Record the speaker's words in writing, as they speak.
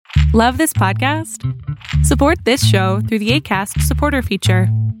Love this podcast? Support this show through the Acast supporter feature.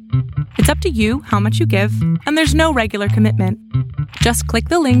 It's up to you how much you give, and there's no regular commitment. Just click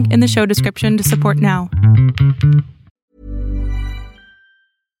the link in the show description to support now.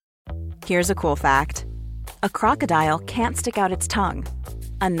 Here's a cool fact. A crocodile can't stick out its tongue.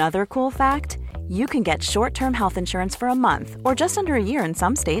 Another cool fact, you can get short-term health insurance for a month or just under a year in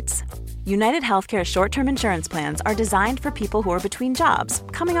some states. United Healthcare short-term insurance plans are designed for people who are between jobs,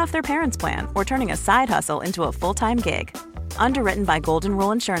 coming off their parents' plan, or turning a side hustle into a full-time gig. Underwritten by Golden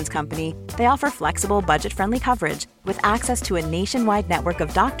Rule Insurance Company, they offer flexible, budget-friendly coverage with access to a nationwide network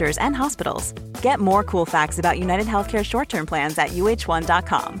of doctors and hospitals. Get more cool facts about United Healthcare short-term plans at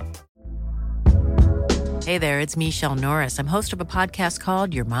uh1.com. Hey there, it's Michelle Norris. I'm host of a podcast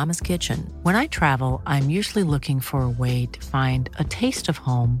called Your Mama's Kitchen. When I travel, I'm usually looking for a way to find a taste of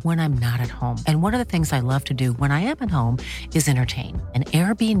home when I'm not at home. And one of the things I love to do when I am at home is entertain. And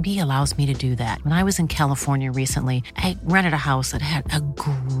Airbnb allows me to do that. When I was in California recently, I rented a house that had a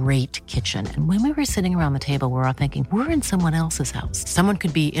great kitchen. And when we were sitting around the table, we were all thinking, we're in someone else's house. Someone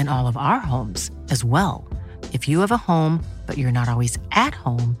could be in all of our homes as well. If you have a home, but you're not always at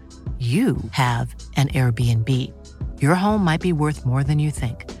home, you have an Airbnb. Your home might be worth more than you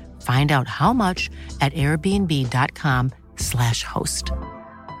think. Find out how much at airbnb.com/host.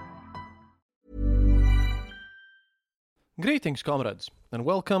 Greetings, comrades, and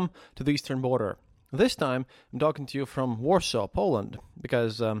welcome to the Eastern Border. This time, I'm talking to you from Warsaw, Poland,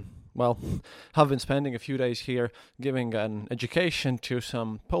 because, I've been spending a few days here giving an education to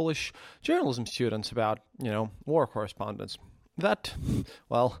some Polish journalism students about, war correspondence. That,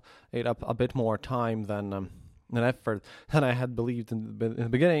 ate up a bit more time than an effort than I had believed in the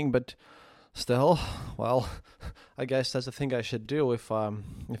beginning, but still, I guess that's the thing I should do if in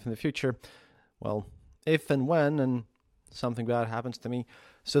the future, if and when and something bad happens to me,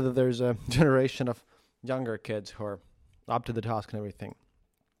 so that there's a generation of younger kids who are up to the task and everything.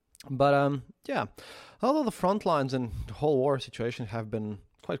 But, although the front lines and the whole war situation have been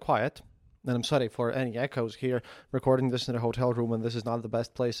quite quiet, and I'm sorry for any echoes here, recording this in a hotel room, and this is not the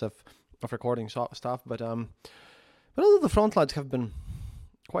best place of recording stuff, but although the front lines have been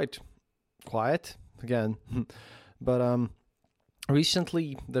quite quiet, again, but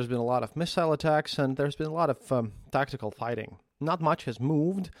recently there's been a lot of missile attacks, and there's been a lot of tactical fighting. Not much has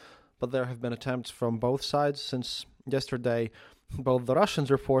moved, but there have been attempts from both sides since yesterday. Both the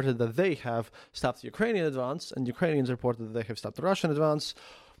Russians reported that they have stopped the Ukrainian advance, and Ukrainians reported that they have stopped the Russian advance.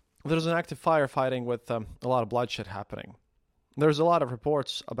 There's an active firefighting with a lot of bloodshed happening. There's a lot of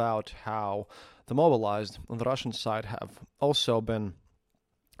reports about how the mobilized on the Russian side have also been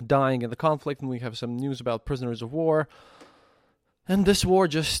dying in the conflict, and we have some news about prisoners of war. And this war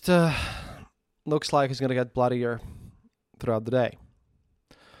just looks like it's going to get bloodier throughout the day.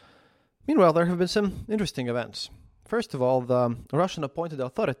 Meanwhile, there have been some interesting events. First of all, the Russian appointed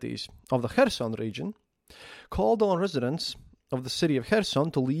authorities of the Kherson region called on residents of the city of Kherson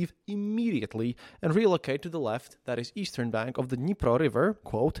to leave immediately and relocate to the left, that is eastern bank of the Dnipro River,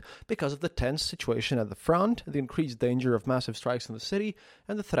 quote, because of the tense situation at the front, the increased danger of massive strikes in the city,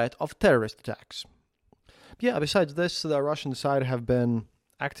 and the threat of terrorist attacks. Besides this, the Russian side have been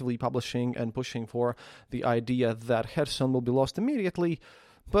actively publishing and pushing for the idea that Kherson will be lost immediately,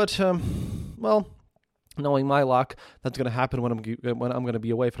 but, knowing my luck, that's going to happen when I'm going to be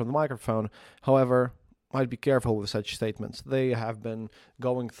away from the microphone. However, I'd be careful with such statements. They have been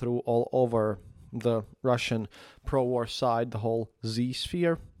going through all over the Russian pro-war side, the whole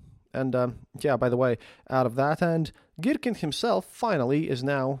Z-sphere. And, by the way, out of that end, Girkin himself finally is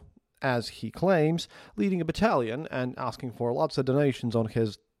now, as he claims, leading a battalion and asking for lots of donations on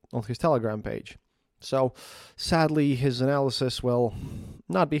his Telegram page. So, sadly, his analysis will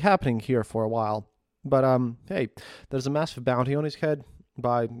not be happening here for a while. But, hey, there's a massive bounty on his head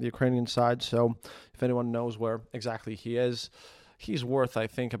by the Ukrainian side, so if anyone knows where exactly he is, he's worth, I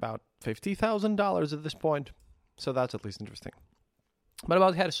think, about $50,000 at this point, so that's at least interesting. But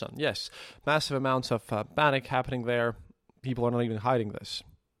about Kherson, yes, massive amounts of panic happening there. People are not even hiding this.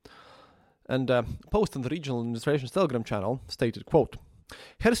 And a post on the regional administration's Telegram channel stated, quote,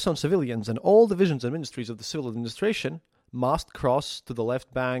 Kherson civilians and all divisions and ministries of the civil administration must cross to the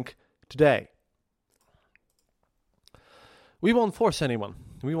left bank today. We won't force anyone.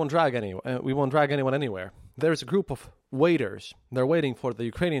 We won't drag anyone anywhere. There is a group of waiters. They're waiting for the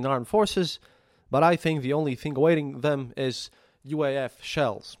Ukrainian armed forces, but I think the only thing awaiting them is UAF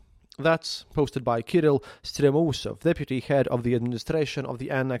shells. That's posted by Kirill Stremousov, deputy head of the administration of the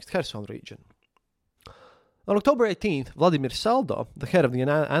annexed Kherson region. On October 18th, Vladimir Saldo, the head of the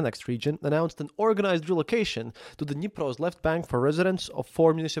annexed region, announced an organized relocation to the Dnipro's left bank for residents of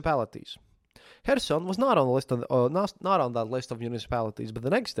 4 municipalities. Kherson was not on the list not on that list of municipalities, but the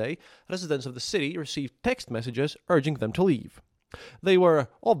next day, residents of the city received text messages urging them to leave. They were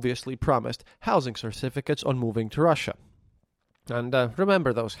obviously promised housing certificates on moving to Russia. And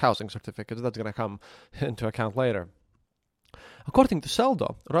remember those housing certificates, that's going to come into account later. According to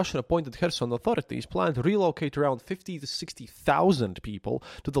Saldo, Russian-appointed Kherson authorities plan to relocate around 50 to 60,000 people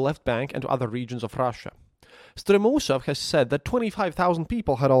to the left bank and to other regions of Russia. Stremusov has said that 25,000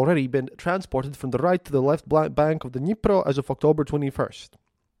 people had already been transported from the right to the left bank of the Dnipro as of October 21st.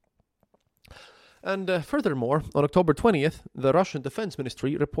 And furthermore, on October 20th, the Russian Defense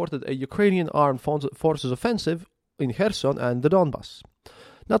Ministry reported a Ukrainian armed forces offensive in Kherson and the Donbas.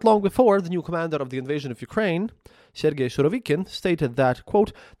 Not long before, the new commander of the invasion of Ukraine, Sergei Surovikin, stated that,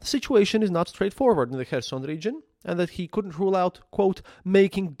 quote, the situation is not straightforward in the Kherson region, and that he couldn't rule out, quote,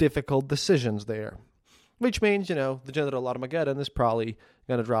 making difficult decisions there. Which means, the General Armageddon is probably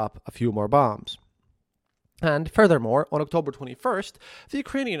going to drop a few more bombs. And furthermore, on October 21st, the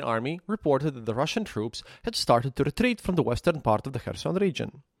Ukrainian army reported that the Russian troops had started to retreat from the western part of the Kherson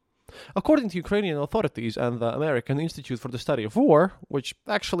region. According to Ukrainian authorities and the American Institute for the Study of War, which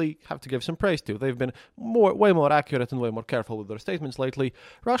actually have to give some praise to, they've been way more accurate and way more careful with their statements lately,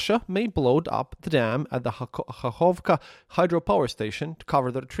 Russia may blow up the dam at the Kakhovka hydropower station to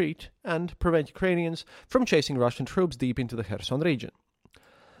cover the retreat and prevent Ukrainians from chasing Russian troops deep into the Kherson region.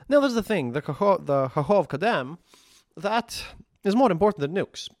 Now, there's the thing, the Kakhovka dam, that is more important than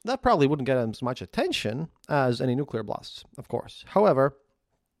nukes. That probably wouldn't get as much attention as any nuclear blasts, of course. However,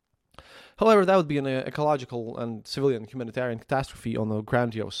 that would be an ecological and civilian humanitarian catastrophe on a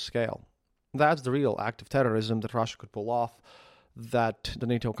grandiose scale. That's the real act of terrorism that Russia could pull off, that the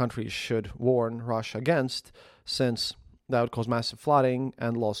NATO countries should warn Russia against, since that would cause massive flooding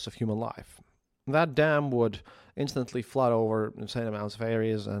and loss of human life. That dam would instantly flood over insane amounts of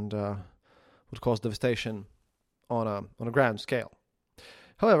areas and would cause devastation on a grand scale.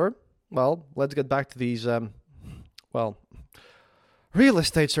 However, let's get back to these, real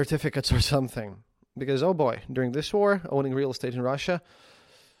estate certificates or something. Because, oh boy, during this war, owning real estate in Russia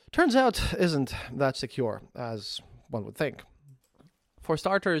turns out isn't that secure as one would think. For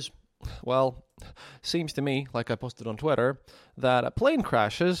starters, seems to me, like I posted on Twitter, that plane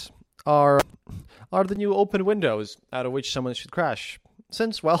crashes are the new open windows out of which someone should crash.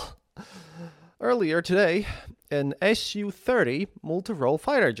 Since, earlier today, an Su-30 multi-role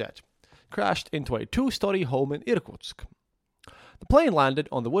fighter jet crashed into a 2-story home in Irkutsk. The plane landed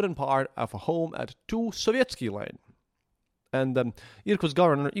on the wooden part of a home at 2 Sovietsky Lane. And Irkutsk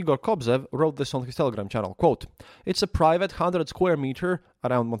governor Igor Kobzev wrote this on his Telegram channel, quote, it's a private 100 square meter,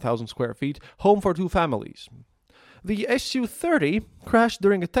 around 1,000 square feet, home for 2 families. The Su-30 crashed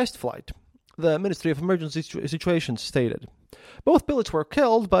during a test flight, the Ministry of Emergency Situations stated. Both pilots were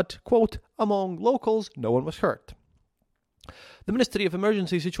killed, but, quote, among locals, no one was hurt. The Ministry of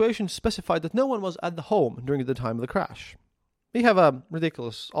Emergency Situations specified that no one was at the home during the time of the crash. We have a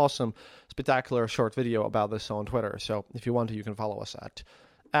ridiculous, awesome, spectacular short video about this on Twitter, so if you want to, you can follow us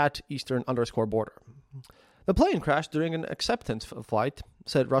at Eastern_border. The plane crashed during an acceptance flight,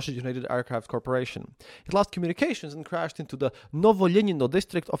 said Russia's United Aircraft Corporation. It lost communications and crashed into the Novolenino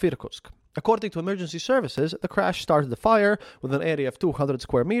district of Irkutsk. According to emergency services, the crash started a fire with an area of 200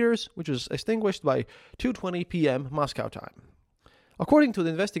 square meters, which was extinguished by 2:20 p.m. Moscow time. According to the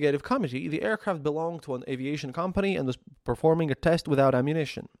investigative committee, the aircraft belonged to an aviation company and was performing a test without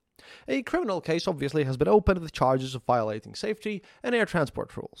ammunition. A criminal case obviously has been opened with charges of violating safety and air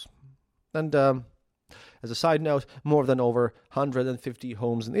transport rules. And as a side note, more than over 150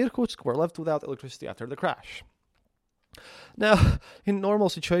 homes in Irkutsk were left without electricity after the crash. Now, in normal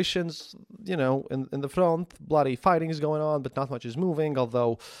situations, in the front, bloody fighting is going on, but not much is moving,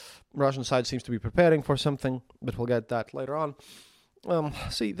 although Russian side seems to be preparing for something, but we'll get that later on.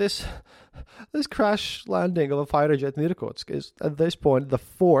 This crash landing of a fighter jet in Irkutsk is, at this point, the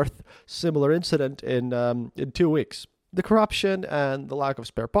 4th similar incident in 2 weeks. The corruption and the lack of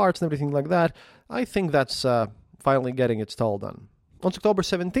spare parts and everything like that, I think that's finally getting its toll done. On October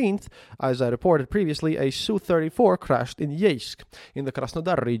 17th, as I reported previously, a Su-34 crashed in Yeysk, in the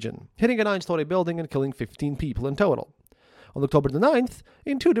Krasnodar region, hitting a 9-story building and killing 15 people in total. On October the 9th,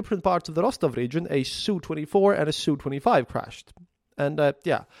 in 2 different parts of the Rostov region, a Su-24 and a Su-25 crashed. And,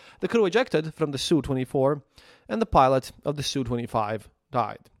 the crew ejected from the Su-24, and the pilot of the Su-25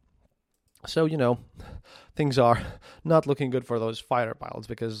 died. So, things are not looking good for those fighter pilots,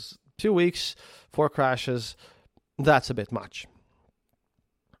 because 2 weeks, 4 crashes, that's a bit much.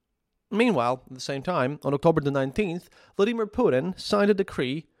 Meanwhile, at the same time, on October the 19th, Vladimir Putin signed a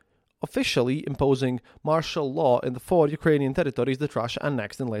decree officially imposing martial law in the 4 Ukrainian territories that Russia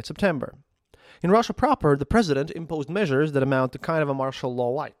annexed in late September. In Russia proper, the president imposed measures that amount to kind of a martial law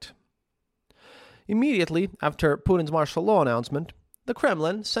light. Immediately after Putin's martial law announcement, the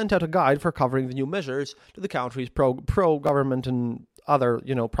Kremlin sent out a guide for covering the new measures to the country's pro-government and other,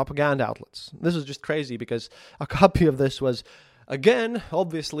 propaganda outlets. This is just crazy because a copy of this was, again,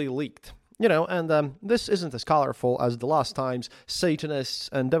 obviously leaked. And this isn't as colorful as the last times Satanists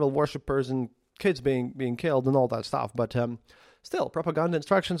and devil worshippers and kids being killed and all that stuff. But still, propaganda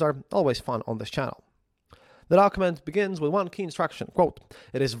instructions are always fun on this channel. The document begins with one key instruction, quote,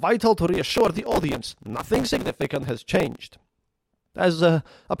 "It is vital to reassure the audience nothing significant has changed." As a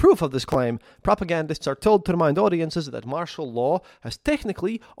proof of this claim, propagandists are told to remind audiences that martial law has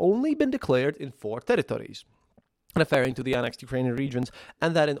technically only been declared in 4 territories, referring to the annexed Ukrainian regions,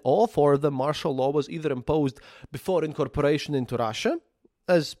 and that in all 4 of them, martial law was either imposed before incorporation into Russia,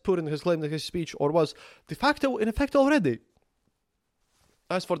 as Putin has claimed in his speech, or was de facto in effect already.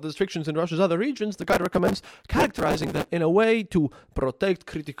 As for the restrictions in Russia's other regions, the guide recommends characterizing them in a way to protect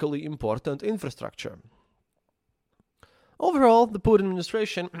critically important infrastructure. Overall, the Putin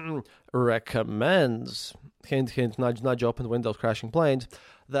administration recommends, hint, hint, nudge, nudge, open windows, crashing planes,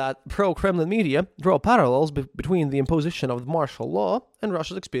 that pro-Kremlin media draw parallels between the imposition of martial law and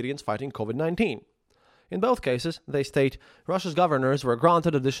Russia's experience fighting COVID-19. In both cases, they state Russia's governors were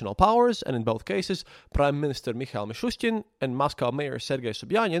granted additional powers, and in both cases, Prime Minister Mikhail Mishustin and Moscow Mayor Sergei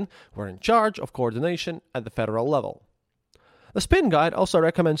Sobyanin were in charge of coordination at the federal level. The Spin Guide also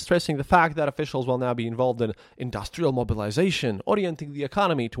recommends stressing the fact that officials will now be involved in industrial mobilization, orienting the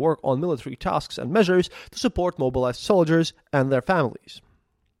economy to work on military tasks and measures to support mobilized soldiers and their families.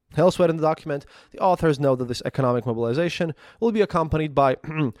 Elsewhere in the document, the authors note that this economic mobilization will be accompanied by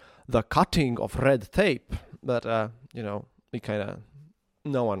the cutting of red tape, but,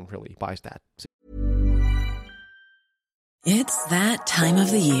 no one really buys that. It's that time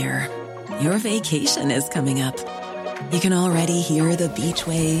of the year. Your vacation is coming up. You can already hear the beach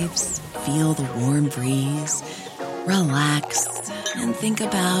waves, feel the warm breeze, relax, and think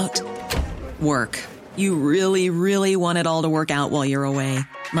about work. You really, really want it all to work out while you're away.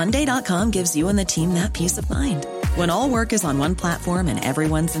 Monday.com gives you and the team that peace of mind. When all work is on one platform and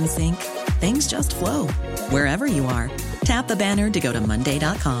everyone's in sync, things just flow. Wherever you are, tap the banner to go to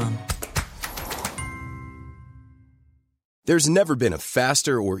Monday.com. There's never been a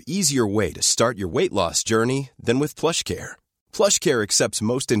faster or easier way to start your weight loss journey than with PlushCare. PlushCare accepts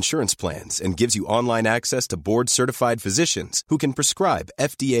most insurance plans and gives you online access to board-certified physicians who can prescribe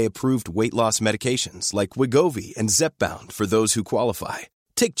FDA-approved weight loss medications like Wegovy and Zepbound for those who qualify.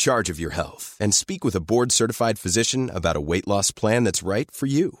 Take charge of your health and speak with a board-certified physician about a weight loss plan that's right for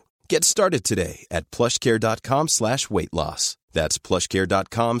you. Get started today at plushcare.com/weight loss. That's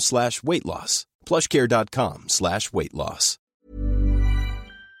plushcare.com/weight loss. plushcare.com/weight loss.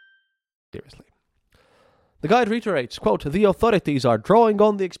 Seriously. The guide reiterates, quote, "The authorities are drawing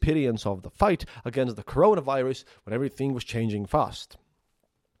on the experience of the fight against the coronavirus when everything was changing fast."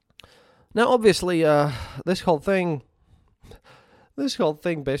 Now, obviously, this whole thing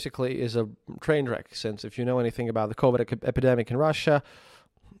basically is a train wreck, since if you know anything about the COVID epidemic in Russia,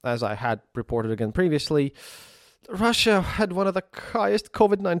 as I had reported again previously, Russia had one of the highest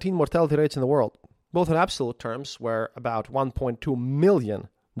COVID-19 mortality rates in the world, both in absolute terms, where about 1.2 million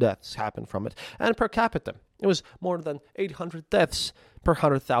deaths happened from it, and per capita, it was more than 800 deaths per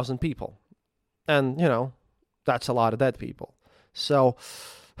 100,000 people. And, that's a lot of dead people. So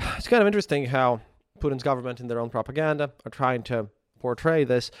it's kind of interesting how Putin's government in their own propaganda are trying to portray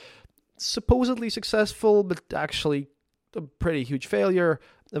this supposedly successful, but actually a pretty huge failure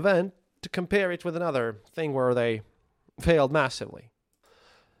event to compare it with another thing where they failed massively.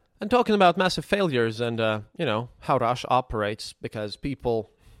 And talking about massive failures and, how Russia operates, because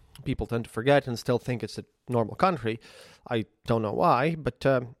people tend to forget and still think it's a normal country. I don't know why, but,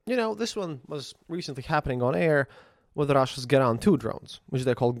 this one was recently happening on air with Russia's Geran-2 drones, which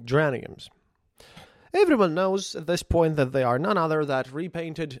they call geraniums. Everyone knows at this point that they are none other than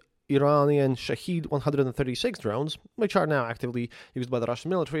repainted Iranian Shahed 136 drones, which are now actively used by the Russian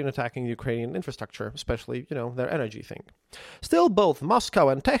military in attacking Ukrainian infrastructure, especially, their energy thing. Still, both Moscow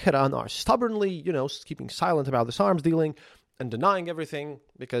and Tehran are stubbornly, keeping silent about this arms dealing and denying everything,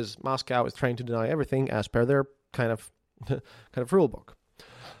 because Moscow is trained to deny everything as per their kind of rule book.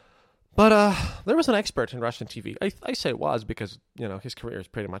 But there was an expert in Russian TV. I say was because, his career is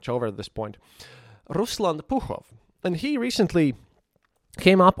pretty much over at this point. Ruslan Pukhov. And he recently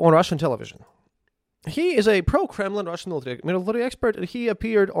came up on Russian television. He is a pro-Kremlin Russian military expert, and he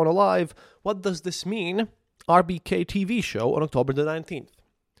appeared on a live What Does This Mean? RBK TV show on October the 19th.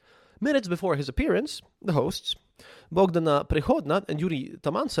 Minutes before his appearance, the hosts, Bogdana Prihodna and Yuri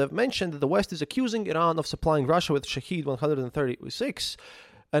Tamantsev, mentioned that the West is accusing Iran of supplying Russia with Shahed 136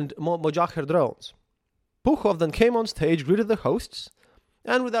 and Mojaher drones. Pukhov then came on stage, greeted the hosts,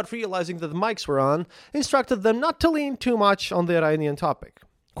 and without realizing that the mics were on, instructed them not to lean too much on the Iranian topic.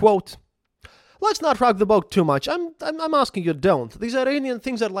 Quote, "Let's not rock the boat too much. I'm asking you don't. These Iranian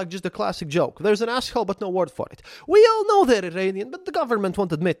things are like just a classic joke. There's an asshole but no word for it. We all know they're Iranian, but the government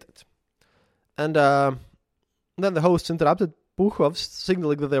won't admit it." And then the hosts interrupted Pukhov,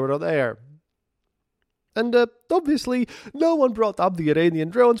 signaling that they were on air. And obviously, no one brought up the Iranian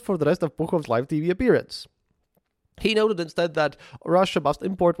drones for the rest of Pukhov's live TV appearance. He noted instead that Russia must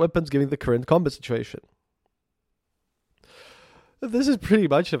import weapons given the current combat situation. This is pretty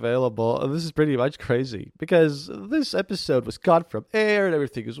much available, and this is pretty much crazy, because this episode was cut from air and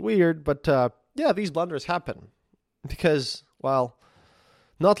everything is weird, but yeah, these blunders happen. Because, well,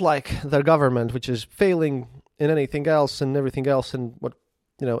 not like their government, which is failing in anything else and everything else, and what,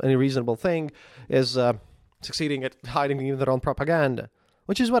 any reasonable thing is succeeding at hiding even their own propaganda,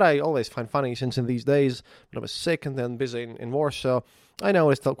 which is what I always find funny, since in these days, when I was sick and then busy in Warsaw, I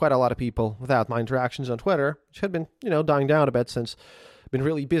noticed quite a lot of people without my interactions on Twitter, which had been, dying down a bit since I've been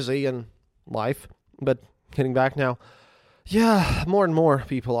really busy in life, but getting back now. Yeah, more and more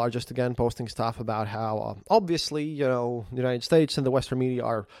people are just again posting stuff about how obviously, the United States and the Western media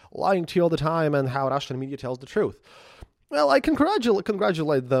are lying to you all the time, and how Russian media tells the truth. Well, I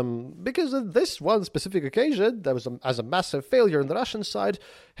congratulate them, because of this one specific occasion, that was as a massive failure on the Russian side,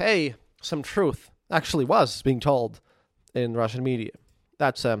 hey, some truth actually was being told in Russian media.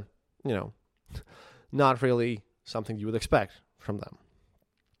 That's, not really something you would expect from them.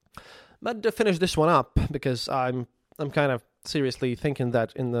 But to finish this one up, because I'm kind of seriously thinking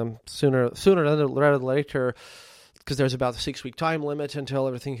that in the sooner rather than later, because there's about a 6-week time limit until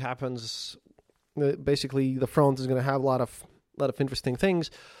everything happens. Basically, the front is going to have a lot of interesting things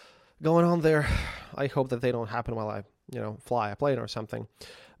going on there. I hope that they don't happen while I, fly a plane or something.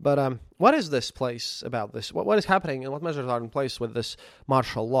 But what is this place about this? What is happening, and what measures are in place with this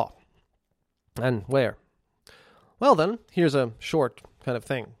martial law? And where? Well then, here's a short kind of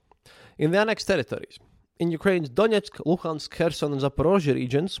thing. In the annexed territories, in Ukraine's Donetsk, Luhansk, Kherson, and Zaporozhye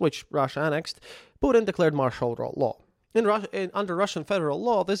regions, which Russia annexed, Putin declared martial law. Under Russian federal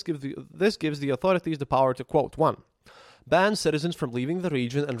law, this gives the authorities the power to, quote, 1. Ban citizens from leaving the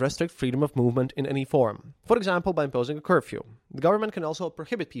region and restrict freedom of movement in any form. For example, by imposing a curfew. The government can also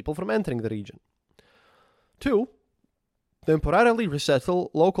prohibit people from entering the region. 2. Temporarily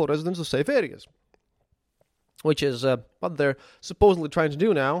resettle local residents of safe areas. Which is what they're supposedly trying to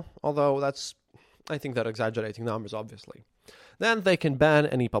do now, although I think they're exaggerating numbers, obviously. Then they can ban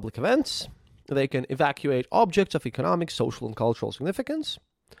any public events. They can evacuate objects of economic, social, and cultural significance.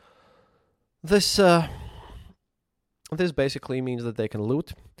 This basically means that they can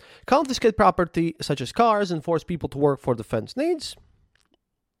loot, confiscate property such as cars, and force people to work for defense needs,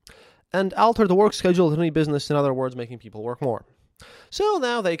 and alter the work schedule of any business, in other words, making people work more. So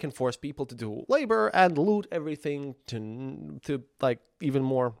now they can force people to do labor and loot everything to like even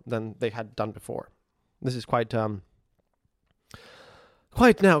more than they had done before. This is quite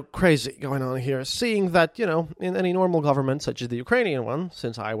now crazy going on here, seeing that, in any normal government, such as the Ukrainian one,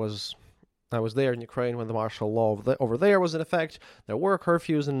 since I was there in Ukraine when the martial law over there was in effect, there were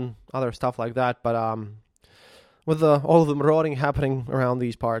curfews and other stuff like that, but with all of the marauding happening around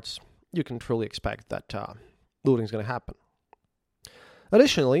these parts, you can truly expect that looting is going to happen.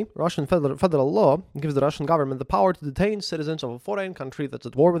 Additionally, Russian federal law gives the Russian government the power to detain citizens of a foreign country that's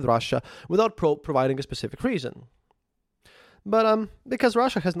at war with Russia without providing a specific reason. But because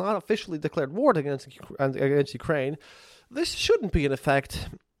Russia has not officially declared war against Ukraine, this shouldn't be in effect,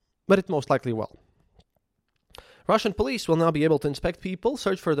 but it most likely will. Russian police will now be able to inspect people,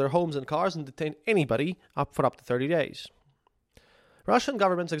 search for their homes and cars, and detain anybody for up to 30 days. Russian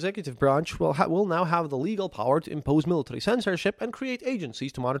government's executive branch will now have the legal power to impose military censorship and create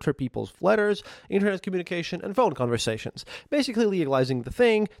agencies to monitor people's letters, internet communication, and phone conversations, basically legalizing the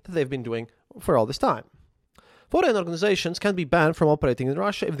thing that they've been doing for all this time. Foreign organizations can be banned from operating in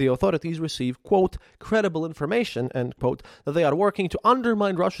Russia if the authorities receive, quote, credible information, end quote, that they are working to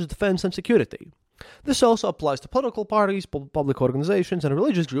undermine Russia's defense and security. This also applies to political parties, public organizations, and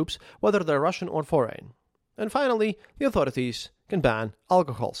religious groups, whether they're Russian or foreign. And finally, the authorities can ban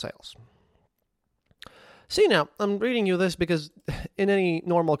alcohol sales. See now, I'm reading you this because in any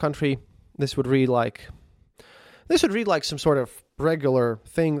normal country, this would read like, This would read like some sort of regular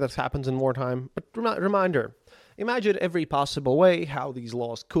thing that happens in wartime, but reminder, imagine every possible way how these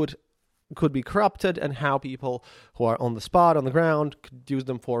laws could be corrupted and how people who are on the spot, on the ground, could use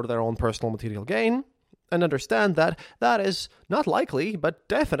them for their own personal material gain, and understand that that is not likely, but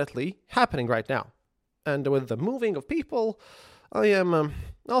definitely happening right now. And with the moving of people, I am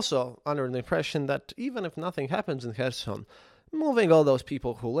also under the impression that even if nothing happens in Kherson, moving all those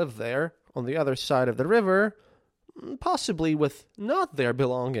people who live there on the other side of the river, possibly with not their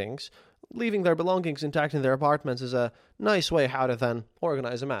belongings, leaving their belongings intact in their apartments is a nice way how to then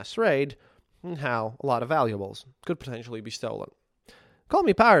organize a mass raid and how a lot of valuables could potentially be stolen. Call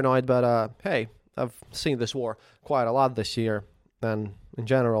me paranoid, but hey, I've seen this war quite a lot this year and in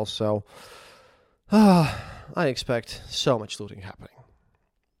general, so I expect so much looting happening.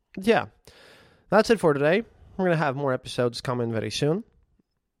 Yeah, that's it for today. We're going to have more episodes coming very soon.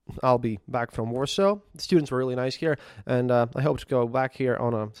 I'll be back from Warsaw. The students were really nice here, and I hope to go back here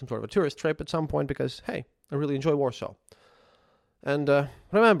on some sort of a tourist trip at some point because, hey, I really enjoy Warsaw. And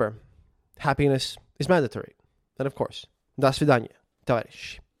remember, happiness is mandatory. And of course, do svidaniya,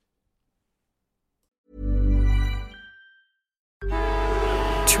 товарищи.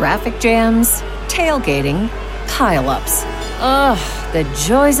 Traffic jams, tailgating, pile-ups. Ugh, the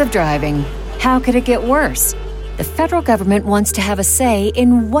joys of driving. How could it get worse? The federal government wants to have a say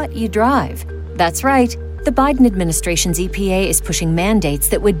in what you drive. That's right. The Biden administration's EPA is pushing mandates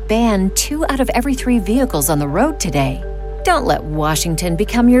that would ban 2 out of every 3 vehicles on the road today. Don't let Washington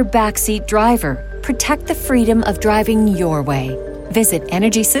become your backseat driver. Protect the freedom of driving your way. Visit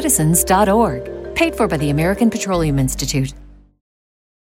EnergyCitizens.org. Paid for by the American Petroleum Institute.